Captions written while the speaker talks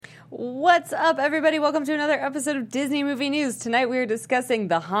What's up, everybody? Welcome to another episode of Disney Movie News. Tonight we are discussing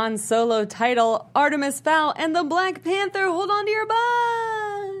the Han Solo title, Artemis Fowl, and the Black Panther. Hold on to your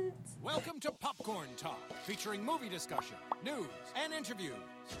butts. Welcome to Popcorn Talk, featuring movie discussion, news, and interviews.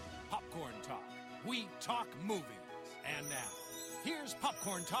 Popcorn Talk. We talk movies. And now, here's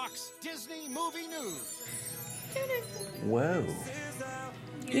Popcorn Talk's Disney Movie News. Whoa.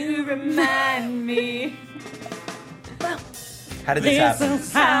 You remind me. How did this happen? This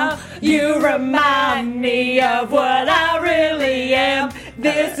is how you remind me of what I really am.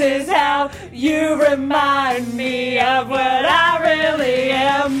 This is how you remind me of what I really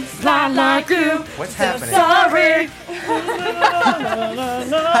am. Not like you. What's So happening? sorry. How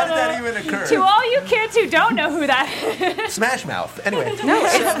did that even occur? To all you kids who don't know who that is. Smash Mouth. Anyway. No,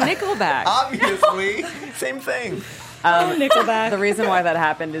 it's Nickelback. Obviously. Same thing. The reason why that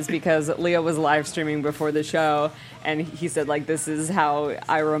happened is because Leo was live streaming before the show, and he said, like, this is how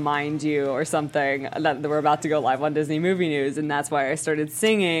I remind you, or something, that we're about to go live on Disney Movie News, and that's why I started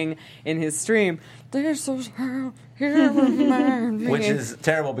singing in his stream, this is how you remind me. Which is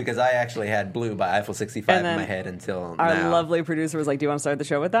terrible because I actually had Blue by Eiffel 65 in And my then head until Our now. lovely producer was like, do you want to start the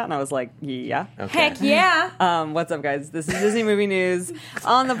show with that? And I was like, yeah. Okay. Heck yeah. What's up, guys? This is Disney Movie News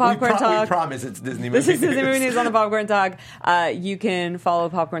on the We Popcorn Talk. We promise it's Disney Movie This is Disney News. Movie News on the Popcorn Talk. You can follow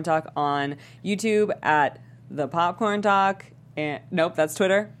Popcorn Talk on YouTube at the Popcorn Talk. And nope, that's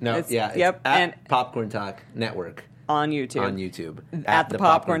Twitter. It's Yep. at And Popcorn Talk Network on YouTube. on YouTube. At the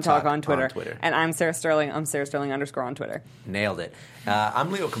Popcorn Talk on Twitter. On Twitter. And I'm Sarah Sterling. I'm Sarah Sterling _ on Twitter. Nailed it.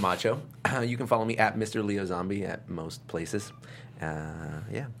 I'm Leo Camacho. You can follow me at Mr. Leo Zombie at most places.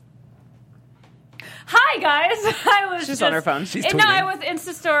 Yeah. Hi guys, I was She's just on her phone. She's No, tweeting. I was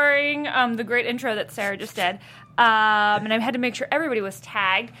Insta-storying the great intro that Sarah just did, and I had to make sure everybody was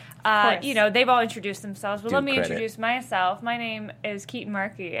tagged. course. You know, they've all introduced themselves, but Due let me credit. introduce myself. My name is Keaton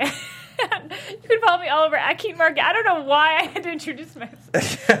Markey. You can follow me all over at Keaton Markey. I don't know why I had to introduce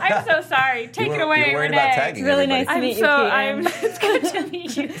myself. I'm so sorry. Take You it were- away, you were worried Renee. about tagging really everybody. nice to I'm meet you, so Keaton. it's good to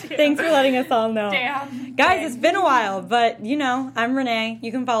meet you too. Thanks for letting us all know. Damn. Guys, it's been a while, but you know, I'm Renee.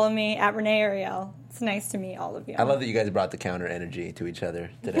 You can follow me at Renee Ariel. It's nice to meet all of you. I love that you guys brought the counter energy to each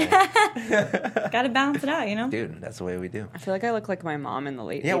other today. Gotta balance it out, you know? Dude, that's the way we do. I feel like I look like my mom in the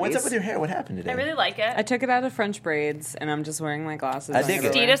late 80s. What's up with your hair? What happened today? I really like it. I took it out of French braids, and I'm just wearing my glasses. I dig it.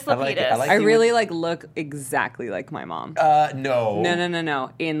 underwear. Stetus I like it. Lapidus. like I you really with- look exactly like my mom. No.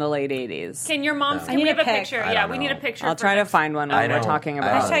 No. In the late 80s. Can your mom? No. Can I we need have a a pic. picture? I Yeah, don't we need a know. picture. I'll for try to next- find one I while we're don't- talking I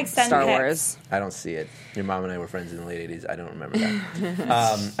about don't- Hashtag send Star pics. Wars. I don't see it. Your mom and I were friends in the late 80s. I don't remember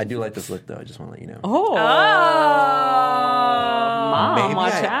that. I do like this look, though. I just want to let you know. Oh, Mom, Maybe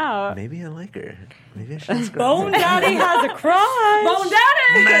watch I- out. Maybe I like her. Maybe I should ask her. Bone Daddy has a crush. Bone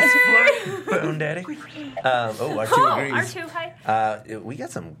Daddy. Nice flirt, Bone Daddy. R2 agrees. R2, hi. We got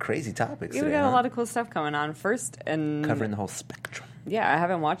some crazy topics Yeah, we today, got a huh? lot of cool stuff coming on. First, and Covering the whole spectrum. yeah, I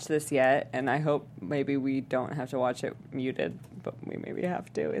haven't watched this yet, and I hope maybe we don't have to watch it muted, but we maybe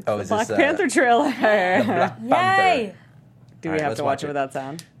have to. It's Oh, the is Black this, Panther trailer. Black Yay! Panther. Do All we right, have let's to watch watch it it. without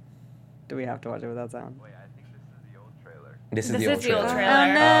sound? Do we have to watch it without sound? This is This the old is the old trailer.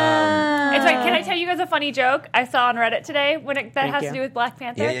 trailer. It's like, can I tell you guys a funny joke I saw on Reddit today that Thank has you. to do with Black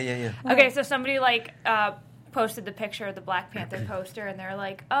Panther? Yeah. Okay, so somebody posted the picture of the Black Panther poster, and they're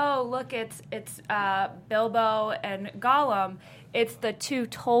like, "Oh, look, it's Bilbo and Gollum. It's the two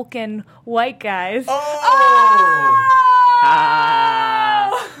Tolkien white guys." All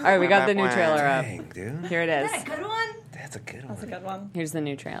right, we got the new trailer up. Dang, dude. Here it is. Good one. That's a good one. That's a good one. Here's the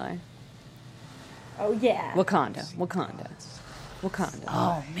new trailer. Oh yeah. Wakanda.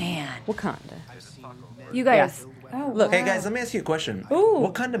 Oh man, Wakanda. you guys! Oh, Look, Hey, guys, let me ask you a question. Ooh.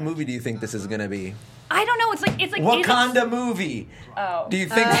 What kind of movie do you think this is going to be? I don't know. It's like What is it- kind of movie? Oh, Do you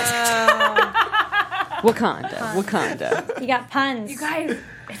think Wakanda. You got puns. you guys,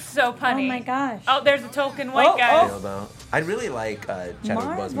 it's so Oh punny. my gosh. Oh, there's a Tolkien white Oh, guy. feel about? I really like Chadwick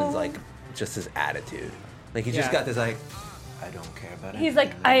Marvel. Boseman's like just his attitude. Like he's just Yeah. got this like I don't care about it. He's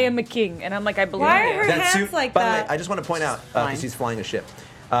like, I am a king, and I'm like, I believe Why it. are her hands like by the that? way, I just want to point out Fine. because he's flying a ship.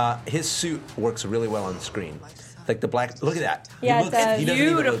 His suit works really well on screen. Like the black. Look at that. Yeah, he it looks, does. He doesn't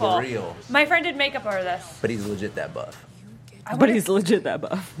even Beautiful. look real, My friend did makeup over this. but he's legit that buff. But he's legit that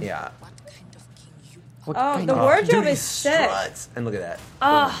buff. Yeah. Oh, the Dude, wardrobe he is sick. struts. And look at that.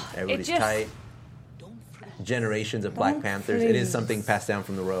 Oh, Boom. Everybody's it just- tight. Generations of Black Don't Panthers. It is freeze. something passed down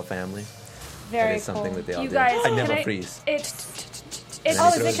from the royal family. Very That is something cool. that they all You do. guys, I never can freeze. It's Oh, is it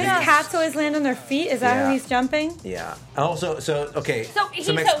Throws because these- cats always land on their feet? Is that Yeah. how he's jumping? Yeah. Also, okay. so he's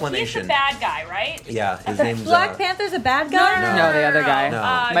some the explanation. bad guy, right? Yeah, his name's Black Panther's a bad guy? No, the other guy.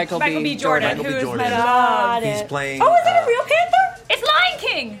 No. Michael B. Jordan, Michael B. who's Jordan. my Got He's it. playing. Oh, is that a real panther? It's Lion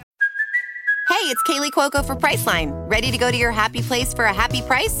King. Hey, it's Kaylee Cuoco for Priceline. Ready to go to your happy place for a happy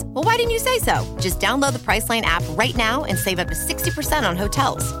price? Well, why didn't you say so? Just download the Priceline app right now and save up to 60% on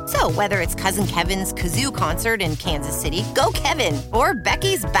hotels. So whether it's Cousin Kevin's Kazoo Concert in Kansas City, go Kevin, or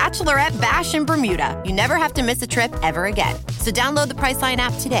Becky's Bachelorette Bash in Bermuda, you never have to miss a trip ever again. So download the Priceline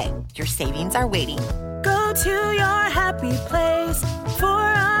app today. Your savings are waiting. Go to your happy place for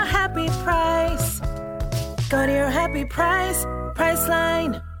a happy price. Go to your happy price,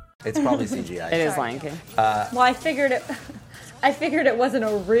 Priceline. It's probably CGI. It is Lion King. Well, I figured it wasn't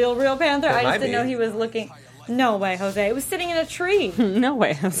a real panther. I might just didn't be. know he was looking. No way, Jose. It was sitting in a tree. No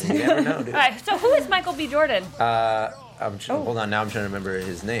way, Jose. You never know, dude. All right, so who is Michael B. Jordan? Hold on, now I'm trying to remember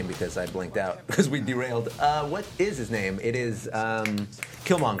his name because I blinked out because we derailed. What is his name? It is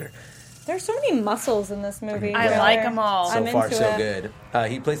Killmonger. There's so many muscles in this movie. I like them all. So I'm far, into so it. good.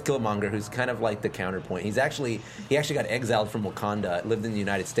 He plays Killmonger, who's kind of like the counterpoint. He actually got exiled from Wakanda, lived in the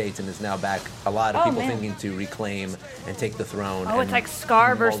United States, and is now back. A lot of people thinking to reclaim and take the throne. Oh, and it's like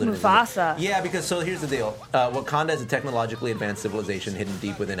Scar versus mold it into- Mufasa. Yeah, because so here's the deal: Wakanda is a technologically advanced civilization hidden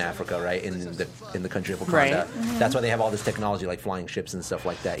deep within Africa, right in the country of Wakanda. Right. That's why they have all this technology, like flying ships and stuff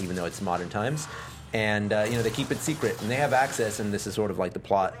like that, even though it's modern times. And they keep it secret, and they have access. And this is sort of like the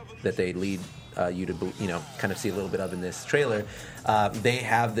plot that they lead you to, kind of see a little bit of in this trailer. They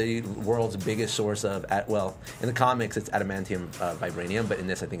have the world's biggest source of, in the comics it's adamantium vibranium, but in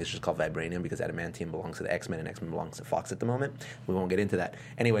this I think it's just called vibranium because adamantium belongs to the X-Men and X-Men belongs to Fox at the moment. We won't get into that.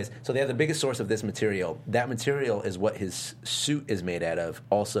 Anyways, so they have the biggest source of this material. That material is what his suit is made out of,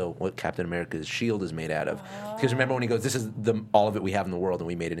 also what Captain America's shield is made out of. Because remember when he goes, this is all of it we have in the world and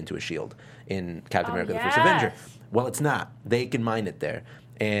we made it into a shield in Captain America the First Avenger. Well, it's not. They can mine it there.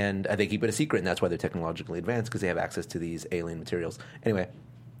 And they keep it a secret, and that's why they're technologically advanced, because they have access to these alien materials. Anyway,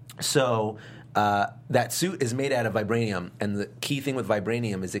 so that suit is made out of vibranium, and the key thing with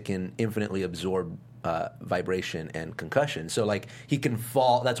vibranium is it can infinitely absorb vibration and concussion. So, like, he can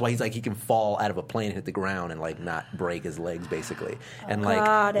fall. That's why he's like, he can fall out of a plane and hit the ground and, like, not break his legs, basically. And,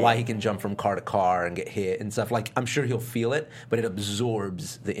 like, why he can jump from car to car and get hit and stuff. Like, I'm sure he'll feel it, but it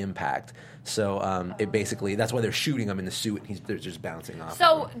absorbs the impact. So it basically, that's why they're shooting him in the suit, and they're just bouncing off.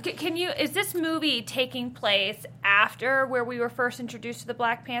 So, is this movie taking place after where we were first introduced to the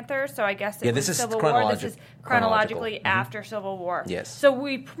Black Panther? So I guess this is Civil War. This is chronologically chronological. after Civil War. Yes. So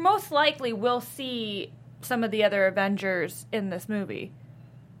we most likely will see some of the other Avengers in this movie.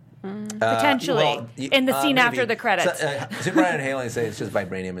 Potentially. In the scene maybe. after the credits. So, Superman and Haley say it's just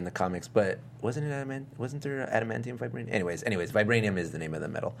vibranium in the comics, but wasn't there adamantium vibranium? Anyways, vibranium is the name of the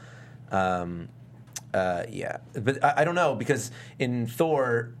metal. Yeah, but I don't know, because in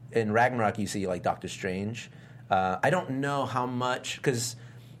Thor, in Ragnarok, you see like Doctor Strange. I don't know how much, because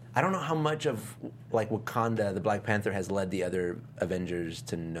I don't know how much of like Wakanda, the Black Panther, has led the other Avengers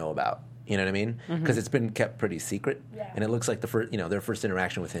to know about. You know what I mean? Because it's been kept pretty secret, and it looks like their first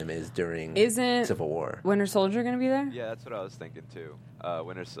interaction with him is during Civil War. Winter Soldier going to be there? Yeah, that's what I was thinking too.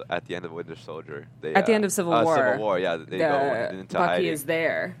 At the end of Winter Soldier, at the end of Civil War. Civil War, yeah, they go into Bucky hiding. is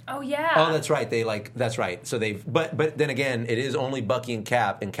there. Oh yeah. Oh, that's right. That's right. So but then again, it is only Bucky and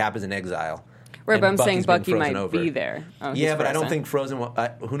Cap is in exile. Right, And but I'm saying Bucky's been Bucky frozen might over. be there. Oh, Yeah, he's but I don't frozen. think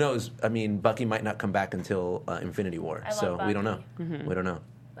Frozen. Who knows? I mean, Bucky might not come back until Infinity War, so we don't know. We don't know.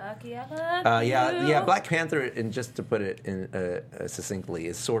 Bucky, I love you. Yeah. Black Panther, and just to put it in succinctly,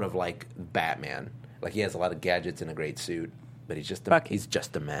 is sort of like Batman. Like, he has a lot of gadgets and a great suit, but he's just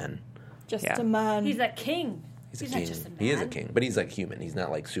a man. Just a man. He's a king. He's a Not king. just a man. He is a king, but he's like human. He's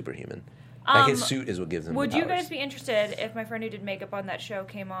not like superhuman. Like, his suit is what gives him. Would the you powers. guys be interested if my friend who did makeup on that show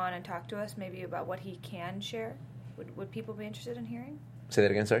came on and talked to us, maybe about what he can share? Would people be interested in hearing? Say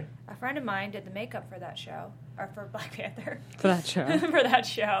that again. Sorry. A friend of mine did the makeup for that show, or for Black Panther. For that show. For that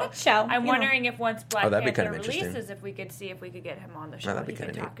show. I'm wondering if once Black that'd be Panther kind of interesting. releases, if we could see if we could get him on the show. that'd be He could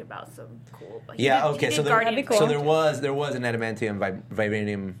kinda talk about some cool. Yeah. Okay. So Guardians so there was an adamantium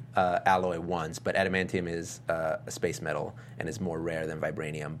vibranium alloy once, but adamantium is a space metal and is more rare than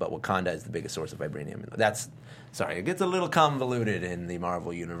vibranium. But Wakanda is the biggest source of vibranium. It gets a little convoluted in the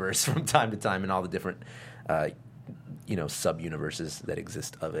Marvel universe from time to time, and all the different sub-universes that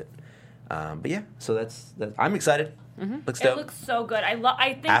exist of it. But yeah, so that's I'm excited. Looks dope. It looks so good. I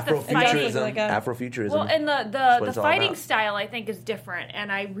think Afrofuturism. the Afrofuturism. Well, and That's what the it's all fighting about. style I think is different,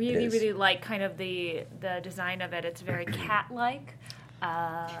 and I really is. really like kind of the design of it. It's very cat-like.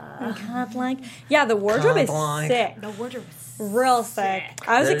 Yeah, the wardrobe is Cat-like. sick. The wardrobe is Real sick.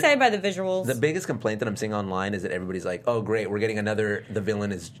 I was There- excited by the visuals. The biggest complaint that I'm seeing online is that everybody's like, "Oh, great, we're getting another." The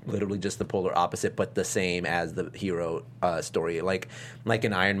villain is literally just the polar opposite, but the same as the hero story. Like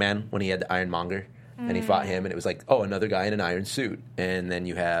in Iron Man when he had the Ironmonger and he fought him, and it was like, "Oh, another guy in an iron suit." And then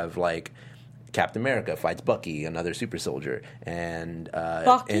you have like Captain America fights Bucky, another super soldier, and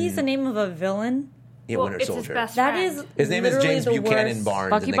Bucky's the name of a villain? Yeah, Well, Winter it's Soldier. his best That friend. is His name is literally James the Buchanan worst Barnes,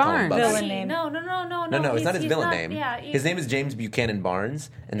 Bucky and they call him Barnes. Bucky. villain name. No. No, it's not his he's villain not- name. Yeah, His name is James Buchanan Barnes,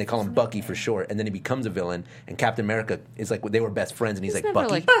 and they call him Bucky for short. And then he becomes a villain, and Captain America is like, they were best friends, and he's like, never Bucky?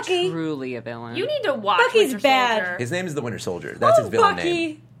 like Bucky. truly a villain. You need to watch Bucky's Winter bad. Soldier. His name is the Winter Soldier. That's his villain Bucky.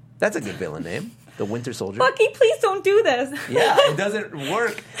 name. That's a good villain name. The Winter Soldier. Bucky, please don't do this. Yeah, it doesn't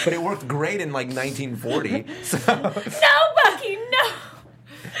work, but it worked great in like 1940. So No, Bucky, no.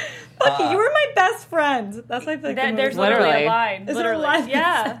 Bucky, you were my best friend. That's why I feel like the There's movie's literally Literally. a line. Is there a Literally. line?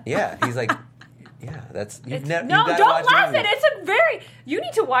 Yeah. yeah, he's like, yeah, that's you've never. No, don't laugh at it. It's a very. You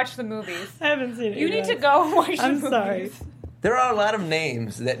need to watch the movies. I haven't seen it. You need yet. to go and watch the I'm movies. sorry. There are a lot of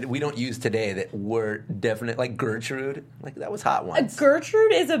names that we don't use today that were definite, like Gertrude. Like that was hot once.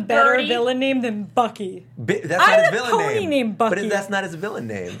 Gertrude is a better Gertie. villain name than Bucky. That's I not had his a villain pony name. named But Bucky. that's not his villain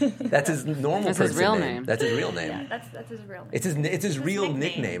name. That's his normal That's his person real name. name. That's his real name. Yeah, that's his real name. It's his real nickname.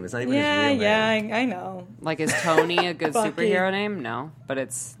 nickname. It's not even Yeah, his real name. yeah, I know. Like, is Tony a good Bucky. superhero name? No, but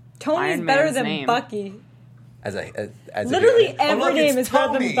it's Tony's Iron better Man's than name. Bucky. As Literally a every look, name it's is better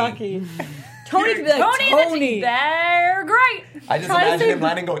Tony. than Bucky. Tony could be like, Tony. They're great. I just Try to imagine say- him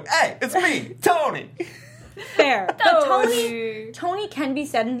landing going, "Hey, it's me, Tony." Fair. But Tony. Tony can be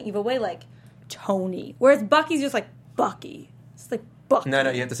said in an evil way, like Tony. Whereas Bucky's just like Bucky. It's like Bucky. No,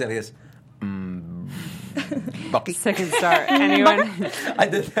 you have to say it like this. Bucky. Second star. Anyone? I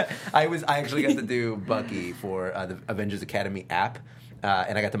did that. I actually got to do Bucky for the Avengers Academy app.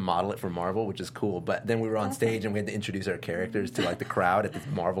 And I got to model it for Marvel, which is cool. But then we were on stage and we had to introduce our characters to like the crowd at this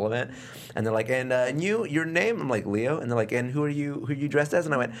Marvel event. And they're like, and your name? I'm like, Leo. And they're like, and who are you dressed as?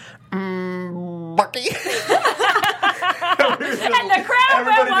 And I went, Bucky. And the crowd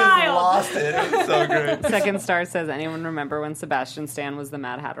Everybody went just wild. lost it. It was so great. Second star says, anyone remember when Sebastian Stan was the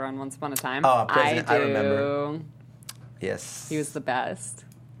Mad Hatter on Once Upon a Time? Oh, President, I I do. remember. Yes. He was the best.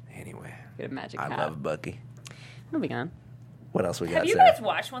 Anyway, He had a magic I hat. love Bucky. Moving on. What else we got? Have you Sarah? guys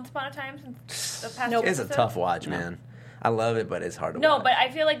watched Once Upon a Time since the past? Nope. It's a episode? tough watch, man. I love it, but it's hard to No, watch. but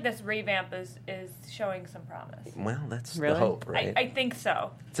I feel like this revamp is showing some promise. Well, that's Really? the hope, right? I think so.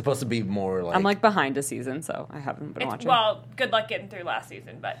 It's supposed to be more like... I'm like behind a season, so I haven't been It's, watching. well, good luck getting through last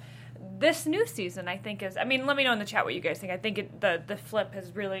season, but this new season, I think, is. I mean, let me know in the chat what you guys think. I think the flip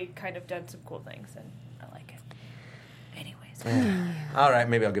has really kind of done some cool things, and I like it. Anyways, All right,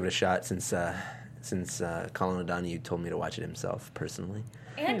 maybe I'll give it a shot since Colin O'Donoghue told me to watch it himself personally.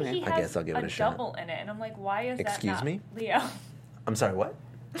 and Anyway, he I has guess I'll give it a shot. double in it, and I'm like, why is Excuse that not me? Leo? I'm sorry, what?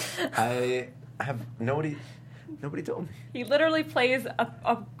 I have nobody told me. He literally plays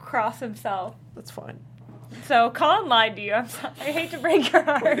a cross himself. That's fine. So Colin lied to you. I'm sorry. I hate to break your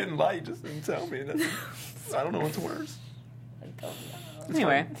I heart. didn't lie, you just didn't tell me. I don't know what's worse.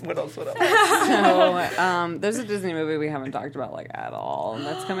 anyway, What else? so there's a Disney movie we haven't talked about like at all, and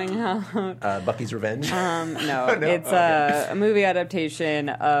that's coming out. Bucky's Revenge? No, No? it's Okay. a movie adaptation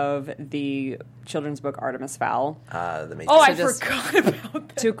of the children's book Artemis Fowl. The Matrix. Oh, I just- forgot about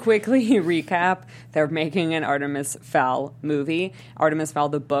that. To quickly recap, they're making an Artemis Fowl movie. Artemis Fowl,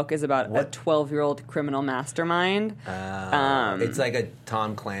 the book, is about What? a 12-year-old criminal mastermind. It's like a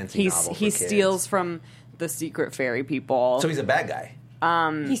Tom Clancy novel for He kids. steals from the secret fairy people. So he's a bad guy.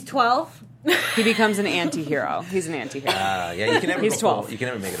 He's 12. He becomes an anti-hero. He's an anti-hero. Yeah, you can never He's go full- 12. You can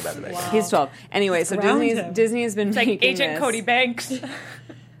never make it about the bad guy. He's 12. Anyway, so Ground him. Disney has been It's like making Agent this. Cody Banks.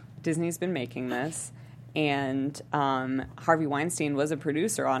 Disney's been making this, and Harvey Weinstein was a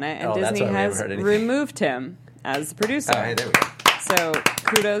producer on it, and Oh, that's Disney why we has haven't heard anything. removed him as a producer. Oh, hey, there we go. So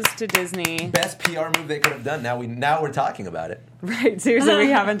kudos to Disney. Best PR move they could have done. Now we're talking about it. Right, seriously, we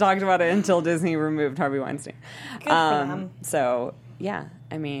haven't talked about it until Disney removed Harvey Weinstein. Good for them. So yeah,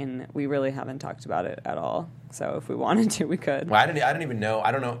 I mean, we really haven't talked about it at all. So if we wanted to, we could. Well, I didn't even know.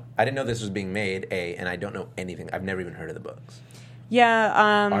 I don't know. I didn't know this was being made. And I don't know anything. I've never even heard of the books.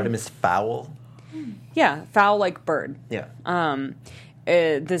 Yeah, Artemis Fowl. yeah, fowl like bird. Yeah.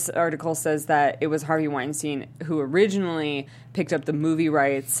 This article says that it was Harvey Weinstein who originally picked up the movie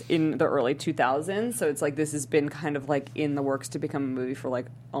rights in the early 2000s. So it's like this has been kind of like in the works to become a movie for like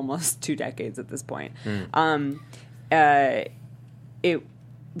almost 2 decades at this point.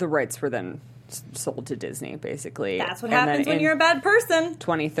 The rights were then sold to Disney, basically. That's what And then happens when in you're a bad person.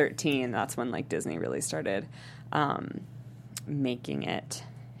 2013, that's when like Disney really started making it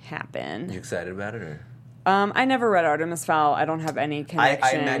happen. You excited about it? Or? I never read Artemis Fowl. I don't have any I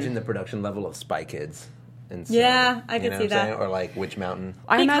connection. imagine the production level of Spy Kids and so, Yeah, I you could know see what I'm that. saying? Or like Witch Mountain.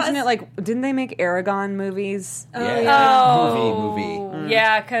 I imagine Because- it like, didn't they make Aragon movies? Movie.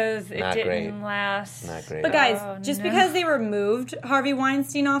 Yeah, because it Not didn't great. last. Not great. But guys, Oh, just no. because they removed Harvey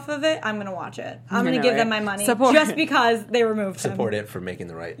Weinstein off of it, I'm gonna watch it. I'm gonna know, give them right? my money Support. just because they removed him. Support it for making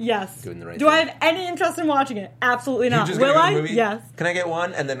the right. Yes. Doing the right Do thing. I have any interest in watching it? Absolutely You're not. just Will gonna go I? to the movie? Yes. Can I get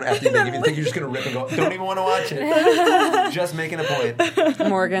one? And then after you make it, think you're just gonna rip and go. Don't even want to watch it. Just making a point.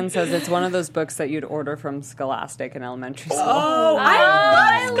 Morgan says it's one of those books that you'd order from Scholastic in elementary school. Oh,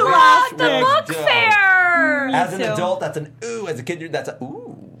 I love the book Dope. fair. As an too. adult, that's an ooh. As a kid, that's a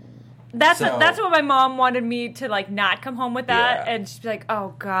ooh. That's So- that's what my mom wanted me to like not come home with that, Yeah. and she'd be like,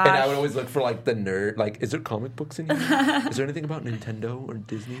 "Oh gosh." And I would always look for like the nerd. Like, is there comic books in here? Is there anything about Nintendo or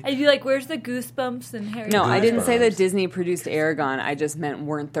Disney? I'd be like, "Where's the Goosebumps and Harry?" No, I didn't say that Goosebumps. Disney produced Aragon. I just meant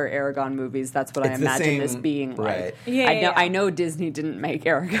weren't there Aragon movies? That's what I It's the imagine this same- being right. like. Yeah. I know Disney didn't make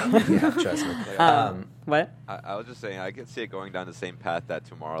Aragon. Yeah, trust me. What? I was just saying, I could see it going down the same path that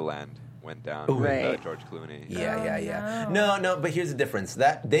Tomorrowland went down Ooh. with Right. George Clooney. Yeah. No, but here's the difference.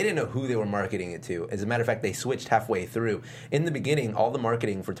 That they didn't know who they were marketing it to. As a matter of fact, they switched halfway through. In the beginning, all the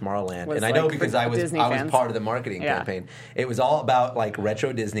marketing for Tomorrowland, Was and I know like because for I was Disney I was fans. part of the marketing Yeah. campaign. It was all about like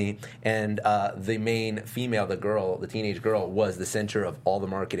retro Disney, and the main female, the teenage girl, was the center of all the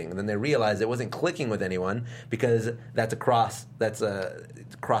marketing. And then they realized it wasn't clicking with anyone because that's a cross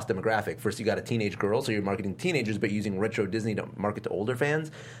demographic. First, you got a teenage girl, so you're marketing teenagers, but using retro Disney to market to older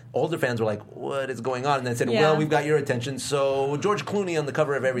fans. Older fans were like, "What is going on?" And then said, Yeah. "Well, we've got your attention, so George Clooney on the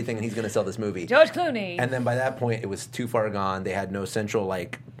cover of everything, and he's going to sell this movie." George Clooney. And then by that point, it was too far gone. They had no central,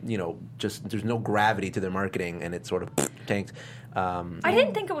 just there's no gravity to their marketing, and it sort of tanked. I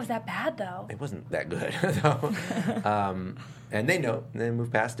didn't think it was that bad though. It wasn't that good, though. And they know, and they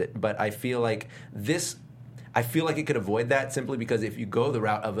moved past it. But I feel like it could avoid that simply because if you go the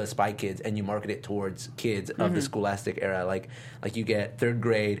route of a Spy Kids and you market it towards kids of the Scholastic era, like you get 3rd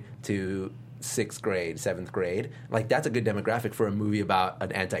grade to 6th grade, 7th grade, like that's a good demographic for a movie about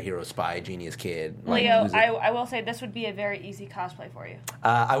an anti-hero spy genius kid. Like, Leo, who's I will say this would be a very easy cosplay for you.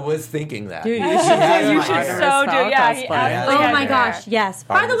 I was thinking that. Dude, you He should has do my you should Artemis hair. so do- Fowl yeah, he cosplay. absolutely Oh has my your gosh, hair. yes.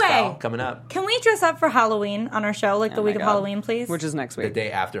 By the Artemis Fowl way, coming up can we dress up for Halloween on our show, like the Oh week my of God. Halloween, please? Which is next the week.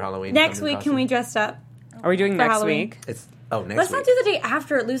 day after Halloween. Next come in week, can we costume. dress up? Are we doing for next Halloween? week? It's next Let's week. not do the day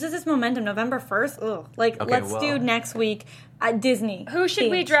after. It loses its momentum. November 1st? Ugh. Okay, Let's well- do next week at Disney. Who should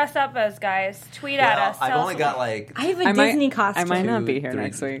we themed. dress up as, guys? Tweet at Well, us. I've Tell only us got what- like. I have a Disney costume. I might not 2, be here 3.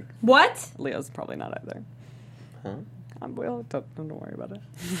 next week. What? Leo's probably not either. Well, don't worry about it.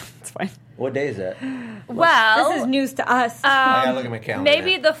 It's fine. What day is that? Well, This is news to us. I gotta look at my calendar.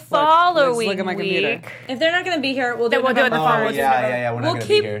 maybe the let's following look at my computer. week. if they're not going to be here, we'll do Then we'll do it the November following 1st. yeah. We're not We'll gonna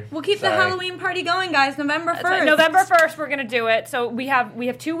keep be here. we'll keep the Sorry. Halloween party going, guys. November 1st. That's right. November 1st, we're going to do it. So we have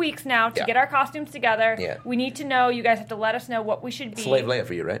 2 weeks now to Yeah. get our costumes together. Yeah. We need to know. You guys have to let us know what we should be. Slave Leia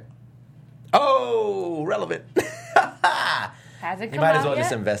for you, right? Oh, relevant. Has it come You might as out well yet?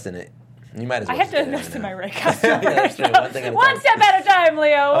 just invest in it. You might as well. I have just to get it invest in now. my Ray costume. Yeah, that's true. One thing at a One time. step at a time,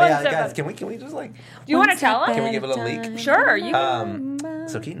 Leo. Oh One yeah, step guys, at can we just like Do you want to tell can us? we give a little leak? Sure. You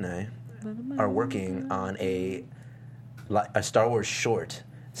So Keaton and I are working on a Star Wars short,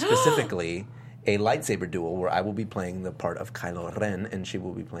 specifically a lightsaber duel where I will be playing the part of Kylo Ren and she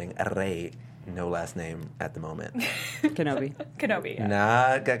will be playing Rey, no last name at the moment. Kenobi. Kenobi. Yeah.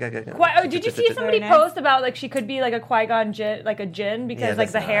 Nah, Did you see somebody Very nice. post about like she could be like a Qui-Gon Jinn, like a Jinn because Yeah, like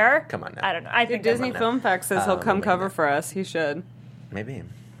that's the not- hair? come on now. I don't know. I think Disney now. Film Facts says he'll come maybe cover not. for us. He should. Maybe.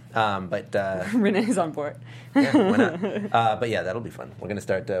 But Renee's on board. yeah, why not? But yeah, that'll be fun. We're gonna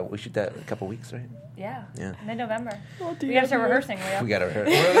start. We shoot that in a couple weeks, right? Yeah. Yeah. Mid-November. We gotta start rehearsing, Leo. We got to.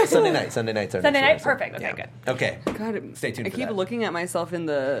 We're Sunday night. Sunday night's our Sunday next night? rehearsal. Perfect. Okay, Yeah. Okay. God, Stay tuned I for keep that. looking at myself in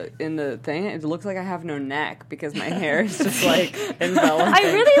the thing. It looks like I have no neck because my hair is just like enveloped.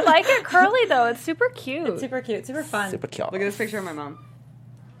 I really like it curly though. It's super cute. It's super cute, super fun. Super cute. Look at this picture of my mom.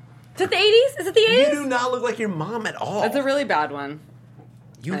 Is it the 80s? Is it the You 80s? do not look like your mom at all. That's a really bad one.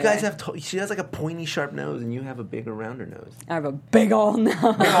 You guys have. She has like a pointy, sharp nose, and you have a bigger, rounder nose. I have a big ol' nose.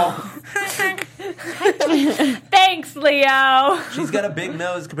 Thanks, Leo. She's got a big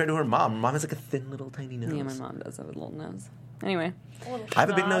nose compared to her mom. Her mom has like a thin, little, tiny nose. Yeah, my mom does have a little nose. Anyway, I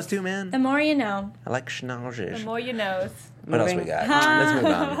have a big nose too, man. The more you know. I like schnauzes. The more you know. What else we moving got? Let's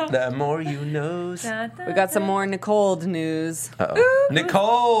move on. The more you knows. we got some more Nicole news. Uh-oh.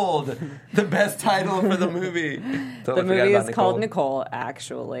 Nicole, the best title for the movie. The movie is called Nicole,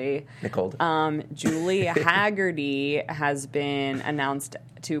 actually. Nicole. Julie Haggerty has been announced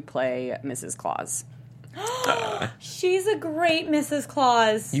to play Mrs. Claus. She's a great Mrs.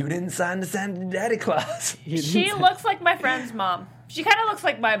 Claus. You didn't sign the Santa Daddy Claus. She looks like my friend's mom. She kind of looks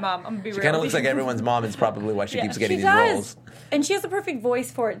like my mom. I'm gonna be She real. kind of looks like everyone's mom. It's probably why she keeps getting She these does. roles. And she has a perfect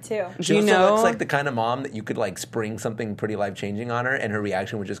voice for it, too. She You also know- looks like the kind of mom that you could like spring something pretty life changing on her, and her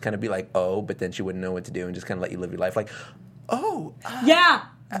reaction would just kind of be like, "Oh," but then she wouldn't know what to do and just kind of let you live your life. Like, "Oh, Yeah.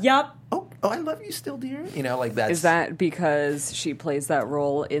 Yup. oh, I love you still, dear." You know, like that's Is that because she plays that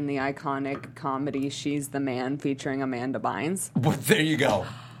role in the iconic comedy She's the Man featuring Amanda Bynes? Well, there you go.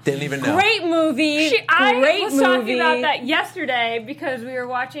 Didn't even know. Great movie. I Great was movie. talking about that yesterday because we were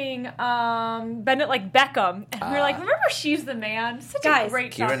watching Bennett like Beckham, and we were like, "Remember She's the Man?" Such Guys, a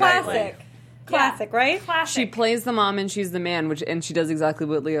great Keira song. Knightley. Classic, right? Classic. She plays the mom and she's the man, and she does exactly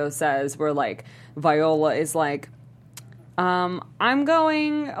what Leo says, where like Viola is like, I'm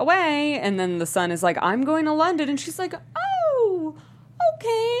going away, and then the son is like, I'm going to London, and she's like, oh,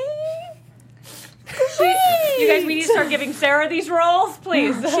 okay. You guys, we need to start giving Sarah these roles,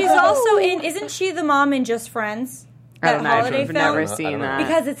 please. She's also in, isn't she the mom in Just Friends? I don't That know. holiday I've film? never I don't seen know. that.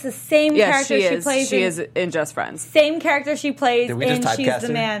 Because it's the same yeah, character she is. plays She in. is in Just Friends. Same character she plays Did we in just She's typecast the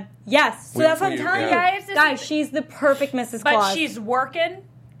her? Man. Yes. So We- that's what I'm we- telling yeah. you. Guys, she's the perfect Mrs. But Claus. she's working.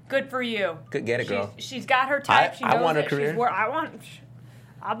 Good for you. Good, get it, girl. She's got her type. She I knows want a that career. She's I want.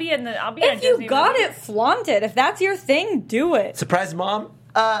 I'll be in the. I'll be in a if you Disney got movie. it, flaunt it. If that's your thing, do it. Surprise, mom.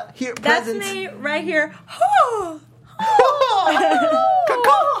 Here, That's presents. me right here.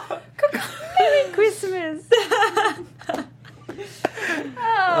 Merry Christmas.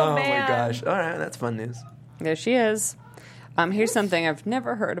 Oh man. my gosh! All right, that's fun news. There she is. Here's something I've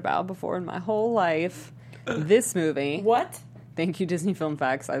never heard about before in my whole life. This movie. What? Thank you, Disney Film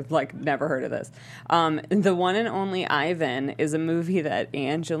Facts. I've like never heard of this. The One and Only Ivan is a movie that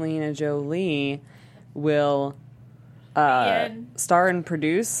Angelina Jolie will Ian. star and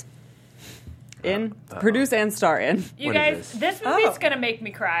produce. Produce and star in. You What guys, is this movie's Oh. gonna make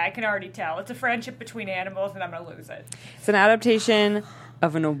me cry. I can already tell. It's a friendship between animals, and I'm gonna lose it. It's an adaptation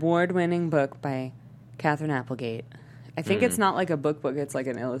of an award-winning book by Catherine Applegate. I think it's not like a book, it's like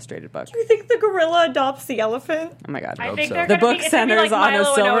an illustrated book. You think the gorilla adopts the elephant? Oh my god. I hope think so. they're The gonna book be, it's gonna be centers like on a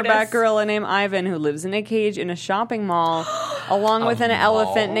Milo and silverback Otis. gorilla named Ivan who lives in a cage in a shopping mall, along with an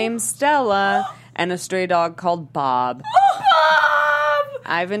elephant named Stella and a stray dog called Bob.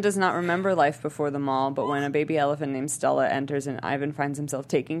 Ivan does not remember life before the mall, but when a baby elephant named Stella enters and Ivan finds himself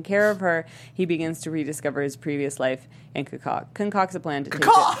taking care of her, he begins to rediscover his previous life and concocts a plan to take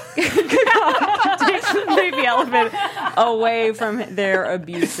the baby elephant away from their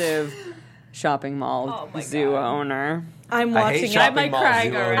abusive shopping mall zoo owner. I'm I hate watching it. shopping might mall cry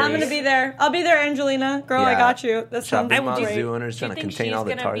zoo already. I'm owners. gonna be there. I'll be there, Angelina. Girl, I Yeah. got you. That sounds Shopping mall great. zoo owners Do trying you to think contain she's all the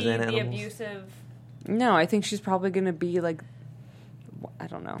gonna Tarzan be the animals. abusive, No, I think she's probably going to be like, I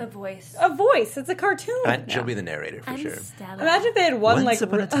don't know. the voice? A voice. It's a cartoon. And she'll be the narrator for sure. Imagine if they had one Once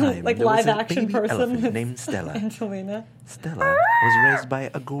upon a time, like there was live a action baby person elephant with named Stella. Angelina. Stella was raised by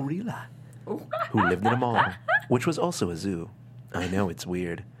a gorilla who lived in a mall, which was also a zoo. I know it's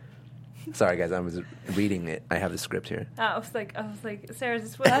weird. Sorry, guys, I was reading it. I have the script here. I was like, Sarah, is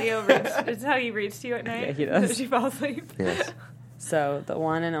this what Leo reads? Is this how he reads to you at night? Yeah, he does. She falls asleep. Yes. So, the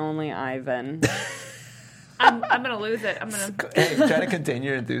one and only Ivan. I'm gonna lose it. I'm gonna. Hey, try to contain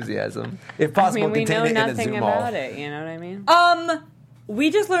your enthusiasm. If I possible, mean, we contain know it in a nothing zoo mall. about it, you know what I mean?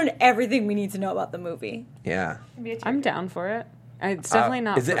 We just learned everything we need to know about the movie. Yeah. I'm down for it. It's definitely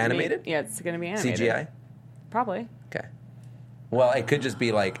not is it for me. animated? Yeah, it's going to be animated. CGI? Probably. Okay. Well, it could just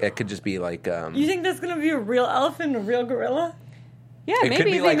be like You think that's gonna be a real elephant, a real gorilla? Yeah, It could maybe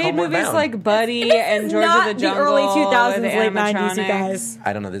be they like made Homeward movies Bound. like Buddy This and is George not of the Jungle. the early 2000s, with late 90s, you animatronics. guys.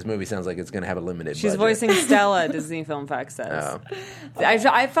 I don't know. This movie sounds like it's going to have a limited She's budget. voicing Stella, Disney Film Facts says. Oh.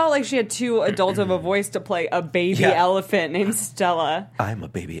 I felt like she had too adult of a voice to play a baby Yeah. elephant named Stella. I'm a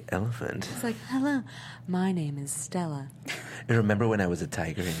baby elephant. It's like, hello, my name is Stella. And remember when I was a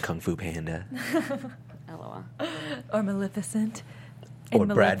tiger in Kung Fu Panda? LOL. Or Maleficent. Or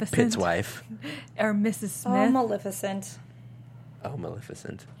Brad Pitt's wife? Or Mrs. Smith. Oh, Maleficent. Oh,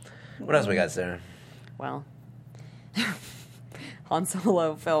 Maleficent. What else we got, Sarah? Well, Han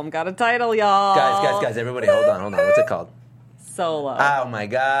Solo film got a title, y'all. Guys, everybody, hold on. What's it called? Solo. Oh, my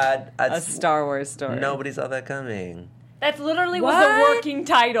God. a Star Wars story. Nobody saw that coming. That's literally was What? the working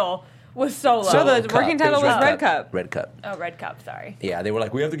title. Was Solo. So the Cup. working It title was Red Cup. Red Cup. Oh, Red Cup. Sorry. Yeah, they were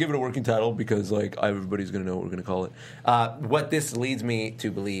like, we have to give it a working title because like everybody's going to know what we're going to call it. What this leads me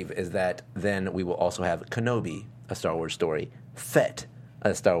to believe is that then we will also have Kenobi, a Star Wars story, Fett,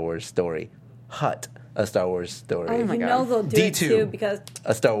 a Star Wars story, Hut, a Star Wars story, Oh my You God. know they'll do it D2. too because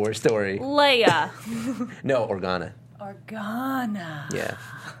a Star Wars story. Leia. No, Organa. Organa. Yeah.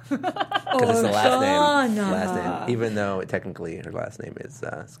 Because it's the last name. Organa. Last name. Even though technically her last name is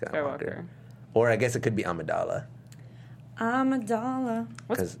Skywalker. Skywalker. Or I guess it could be Amidala. Amidala.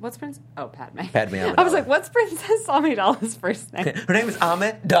 What's Princess? Oh, Padme. Padme Amidala. I was like, what's Princess Amidala's first name? Her name is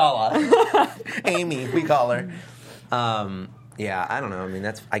Amidala. Amy, we call her. Yeah, I don't know. I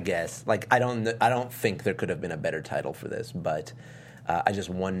mean, I guess. Like, I don't think there could have been a better title for this, but I just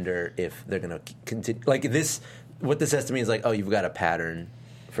wonder if they're going to continue. Like, what this says to me is like, oh, you've got a pattern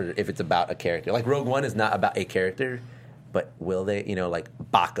for if it's about a character. Like, Rogue One is not about a character, but will they, like,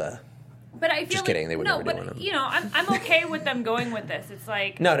 Baka. But I feel Just kidding, they would never do one of them. I'm okay with them going with this. It's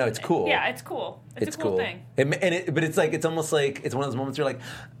like No, it's cool. Yeah, it's cool. It's a cool thing. But it's almost like it's one of those moments where you're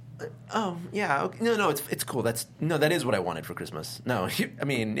like, oh yeah, okay. No, it's cool. That is what I wanted for Christmas. No, I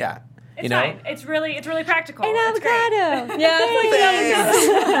mean, yeah. It's fine. It's really practical. An It's great. avocado. Yeah,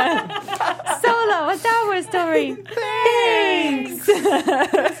 it's like an Solo, a Star Wars story. Thanks.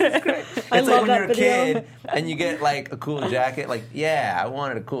 It's like love when that you're a video. kid and you get like a cool jacket. Like, yeah, I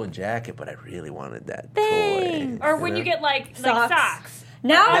wanted a cool jacket, but I really wanted that Thanks. toy. Or when you get like socks.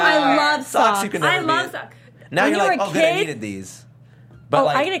 Now I love socks. You can I never love be- socks. Now When you're you like, were a oh, good, I kid- needed these. But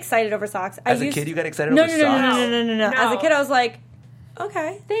I get excited over socks. as a kid, you got excited no, over no, socks. No. As a No. kid, I was like,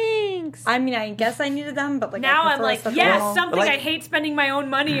 okay. Thanks. I mean, I guess I needed them, but like Now I I'm prefer like, stuff yes, normal. something Like- I hate spending my own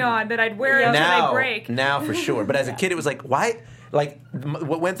money on that I'd wear until now, they break. Now for sure. But as a kid, it was like, why? Like,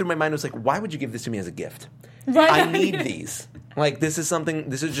 what went through my mind was like, why would you give this to me as a gift? Right. I need these. Like, this is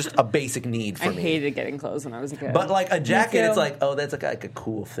just a basic need for I me. hated getting clothes when I was a kid. But like a jacket, too. it's like, oh, that's like a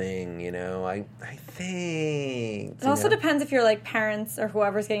cool thing, I think. It also depends if your like parents or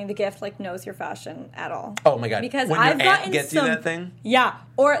whoever's getting the gift like knows your fashion at all. Oh my god! Because when I've your aunt gotten gets some, you that thing. Yeah,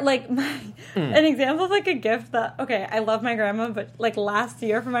 or like an example of like a gift that I love my grandma, but like last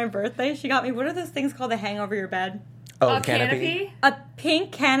year for my birthday, she got me what are those things called that hang over your bed? Oh, A canopy? A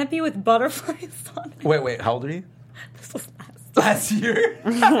pink canopy with butterflies on it. Wait, how old are you? This was Last year.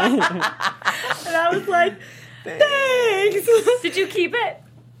 and I was like, thanks. Did you keep it?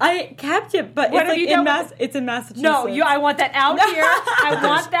 I kept it, but What it's have like you done with it's in Massachusetts. No, I want that out here. I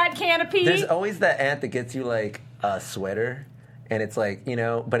want that canopy. There's always that aunt that gets you like a sweater, and it's like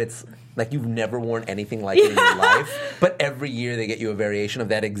but it's like you've never worn anything like it in your life. But every year they get you a variation of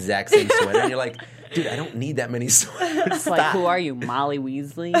that exact same sweater, and you're like, dude, I don't need that many sweaters. it's like, who are you, Molly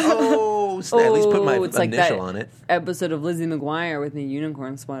Weasley? Oh, so at least put my it's like initial that on it. episode of Lizzie McGuire with the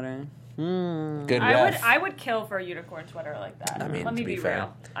unicorn sweater. Good I ref. would kill for a unicorn sweater like that. I mean, let me to be be fair.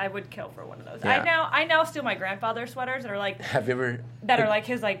 real. I would kill for one of those. Yeah. I now steal my grandfather's sweaters that are like Have you ever?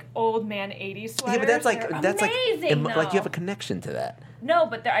 his like old man 80s sweaters. Yeah, but that's like They're that's amazing, like you have a though. connection to that. No,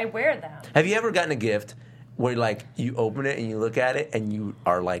 but I wear them. Have you ever gotten a gift where like you open it and you look at it and you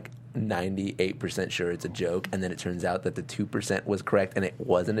are like 98% sure it's a joke, and then it turns out that the 2% was correct and it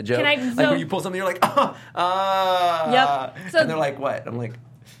wasn't a joke? Can I- like so- when you pull something, you're like, Yep. So- and they're like, what? I'm like,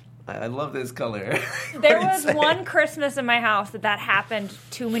 I love this color. There What are you was saying? one Christmas in my house that happened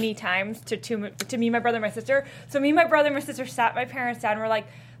too many times to me, my brother, and my sister. So me, my brother, and my sister sat my parents down and were like,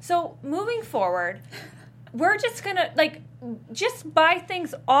 so moving forward, we're just gonna just buy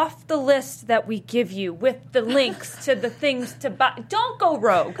things off the list that we give you with the links to the things to buy. Don't go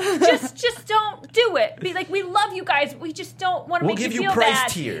rogue. Just don't do it. Be like, we love you guys. We just don't want to We'll make give you you feel price bad.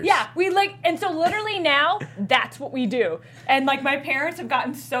 tiers. Yeah, and so literally now that's what we do. And like my parents have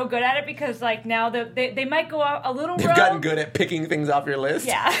gotten so good at it because like now they might go out a little They've rogue. gotten good at picking things off your list.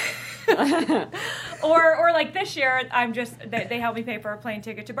 Yeah. or like this year, they helped me pay for a plane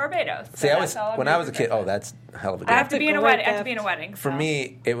ticket to Barbados. So See, that's all I'm when doing I was a for kid. Oh, Christmas. that's a hell of a I have gift. to be in a Great wedding. I have to gift. be in a wedding. For so.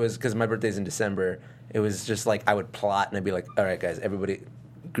 me, it was because my birthday's in December. It was just like I would plot and I'd be like, all right, guys, everybody,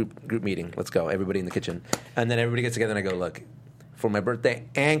 group meeting, let's go. Everybody in the kitchen. And then everybody gets together and I go, look, for my birthday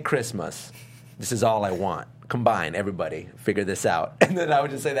and Christmas, this is all I want. Combine, everybody, figure this out. And then I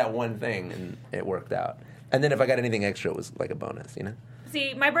would just say that one thing and it worked out. And then if I got anything extra, it was like a bonus,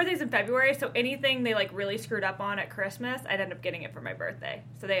 See, my birthday's in February, so anything they like really screwed up on at Christmas, I'd end up getting it for my birthday.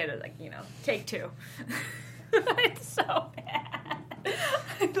 So they had to take two. It's so bad.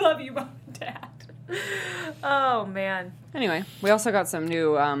 I love you, Mom and Dad. Oh man. Anyway, we also got some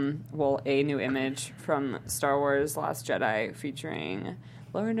new, a new image from Star Wars Last Jedi featuring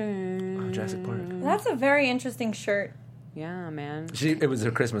Laura Dern. Jurassic Park. That's a very interesting shirt. Yeah, man. It was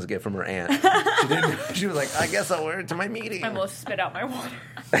her Christmas gift from her aunt. She was like, I guess I'll wear it to my meeting. I almost spit out my water.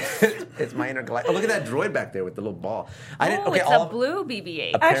 It's my intergalactic. Oh, look at that droid back there with the little ball. It's a blue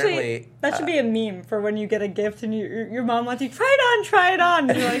BB-8. Apparently, Actually, that should be a meme for when you get a gift and your mom wants you try it on.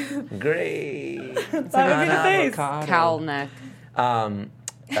 And you're like, great. that would be the face. Cowl neck.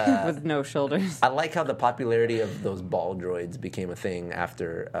 with no shoulders. I like how the popularity of those ball droids became a thing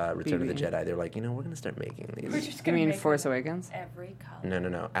after Return of the Jedi. They're like, we're going to start making these. We're just You gonna mean make Force them Awakens? every color.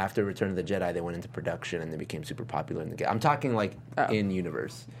 No. After Return of the Jedi, they went into production and they became super popular in the game. I'm talking like in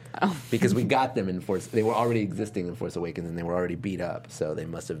universe. Oh. Because we got them in Force. They were already existing in Force Awakens and they were already beat up. So they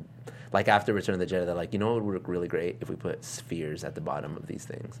must have, like after Return of the Jedi, they're like, what would work really great if we put spheres at the bottom of these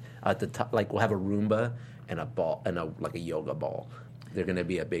things. At the top, like we'll have a Roomba and a ball and like a yoga ball. They're going to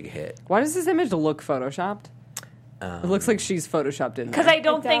be a big hit. Why does this image look photoshopped? It looks like she's photoshopped in there. Because I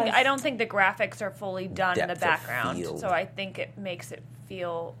don't does. think the graphics are fully done in the Depth of background, field. so I think it makes it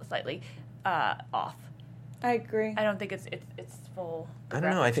feel slightly off. I agree. I don't think it's full. I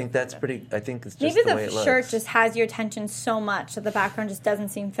don't know. I think that's pretty. I think it's just Maybe the way it the looks. shirt just has your attention so much that the background just doesn't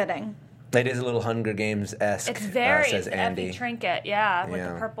seem fitting. It is a little Hunger Games-esque, It's very says it's Andy. Effie Trinket, with Yeah.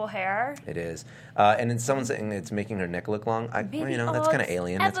 the purple hair. It is. And then someone's saying it's making her neck look long. That's kind of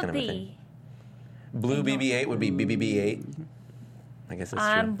alien. That's kind of a thing. Blue BB-8 would be BBB-8. I guess that's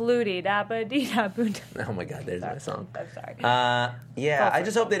I'm true. bloody da ba dee da boo. Oh my God, there's my song. I'm sorry. I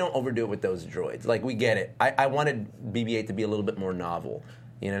just hope they don't overdo it with those droids. Like, we get it. I wanted BB-8 to be a little bit more novel.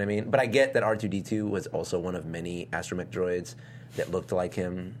 You know what I mean? But I get that R2-D2 was also one of many astromech droids that looked like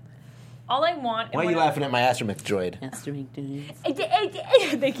him. All I want. Why are you laughing at my astromech droid?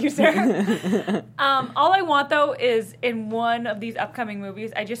 Thank you, sir. All I want though is in one of these upcoming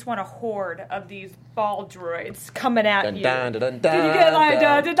movies, I just want a horde of these ball droids coming at Dun, you. dun, dun, dun, Can you get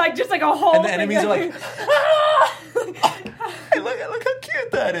dun. like just like a whole? And the thing enemies of- are like, hey, look how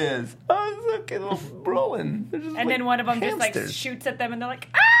cute that is. Oh, it's so cute, little Brolin. They're just and like then one of them just like hamsters. shoots at them, and they're like,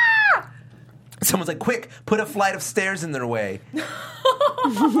 ah! Someone's like, quick, put a flight of stairs in their way.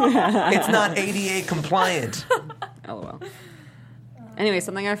 It's not ADA compliant. LOL. Anyway,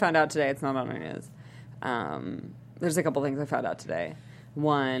 something I found out today. It's not on our news. There's a couple things I found out today.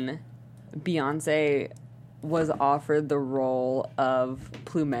 One, Beyonce was offered the role of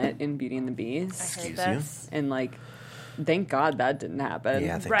Plumette in Beauty and the Beast, Excuse This. and like, thank God that didn't happen.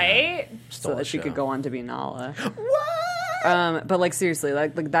 Yeah, thank Right? God. so Stole that the she show. could go on to be Nala. What? But like seriously,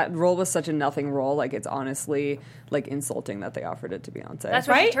 like that role was such a nothing role. Like it's honestly like insulting that they offered it to Beyonce. That's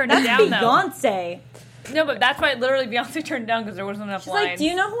why she Right? turned That's it down, Beyonce. though. No, but that's why literally Beyonce turned down because there wasn't enough She's lines. like, do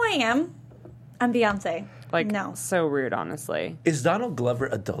you know who I am? I'm Beyonce. like no. so weird, honestly. Is Donald Glover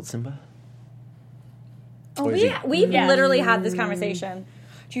adult Simba? Oh, Or is he- we've literally had this conversation.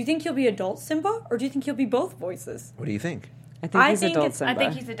 Do you think he'll be adult Simba, or do you think he'll be both voices? What do you think? I think I he's think adult it's- Simba. I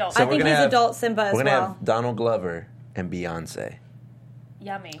think he's adult. So I we're think gonna he's have- adult Simba as We're going to well. have Donald Glover and Beyonce.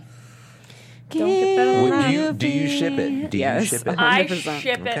 Yummy. Don't get that Would around. do you ship it? Do Yes. you ship it? I 100%.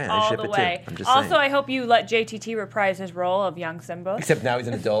 ship it Okay, I all ship the it too. way. I'm just Also, saying. I hope you let JTT reprise his role of young Simba. Except now he's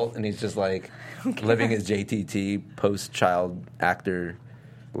an adult and he's just like living his JTT post-child actor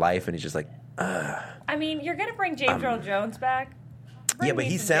life, and he's just like, I mean, you're gonna bring James Earl Jones back. Bring yeah, but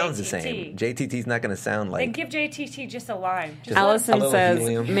me he some sounds the JTT. same. JTT's not going to sound Then like. give JTT just a line. Just Just a Allison little says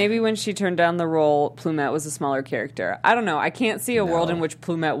helium. maybe when she turned down the role, Plumette was a smaller character. I don't know. I can't see a world in which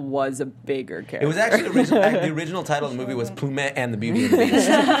Plumette was a bigger character. It was actually the original title of the movie was Plumette and the Beauty and the Beast.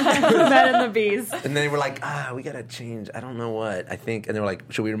 Plumette and the Beast. And then they were like, we got to change. I don't know what. I think. And they were like,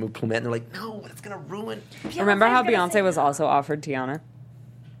 should we remove Plumette? And they're like, no, it's going to ruin. Remember how Beyonce's gonna Beyonce say was no. also offered Tiana?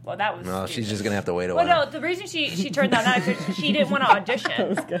 Well, that was. No, she's stupid. just going to have to wait a Well, while. no, the reason she turned down that is because she didn't want to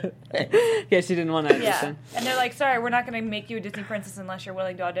audition. Yeah, she didn't want to Yeah, audition. and they're like, "Sorry, we're not going to make you a Disney princess unless you're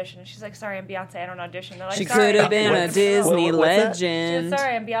willing to audition." And she's like, "Sorry, I'm Beyonce. I don't audition." They're like, She "Sorry, could have I'm been a What's- Disney what's that? She legend. was,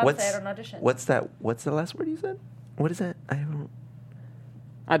 Sorry, I'm Beyonce. I don't audition. What's that? What's the last word you said? What is that? I don't.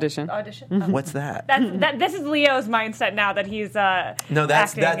 Audition. Audition. What's that? This is Leo's mindset now that he's No,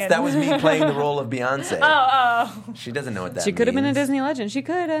 acting in- that was me playing the role of Beyonce. Oh, She doesn't know what that She could have been a means. Disney legend. She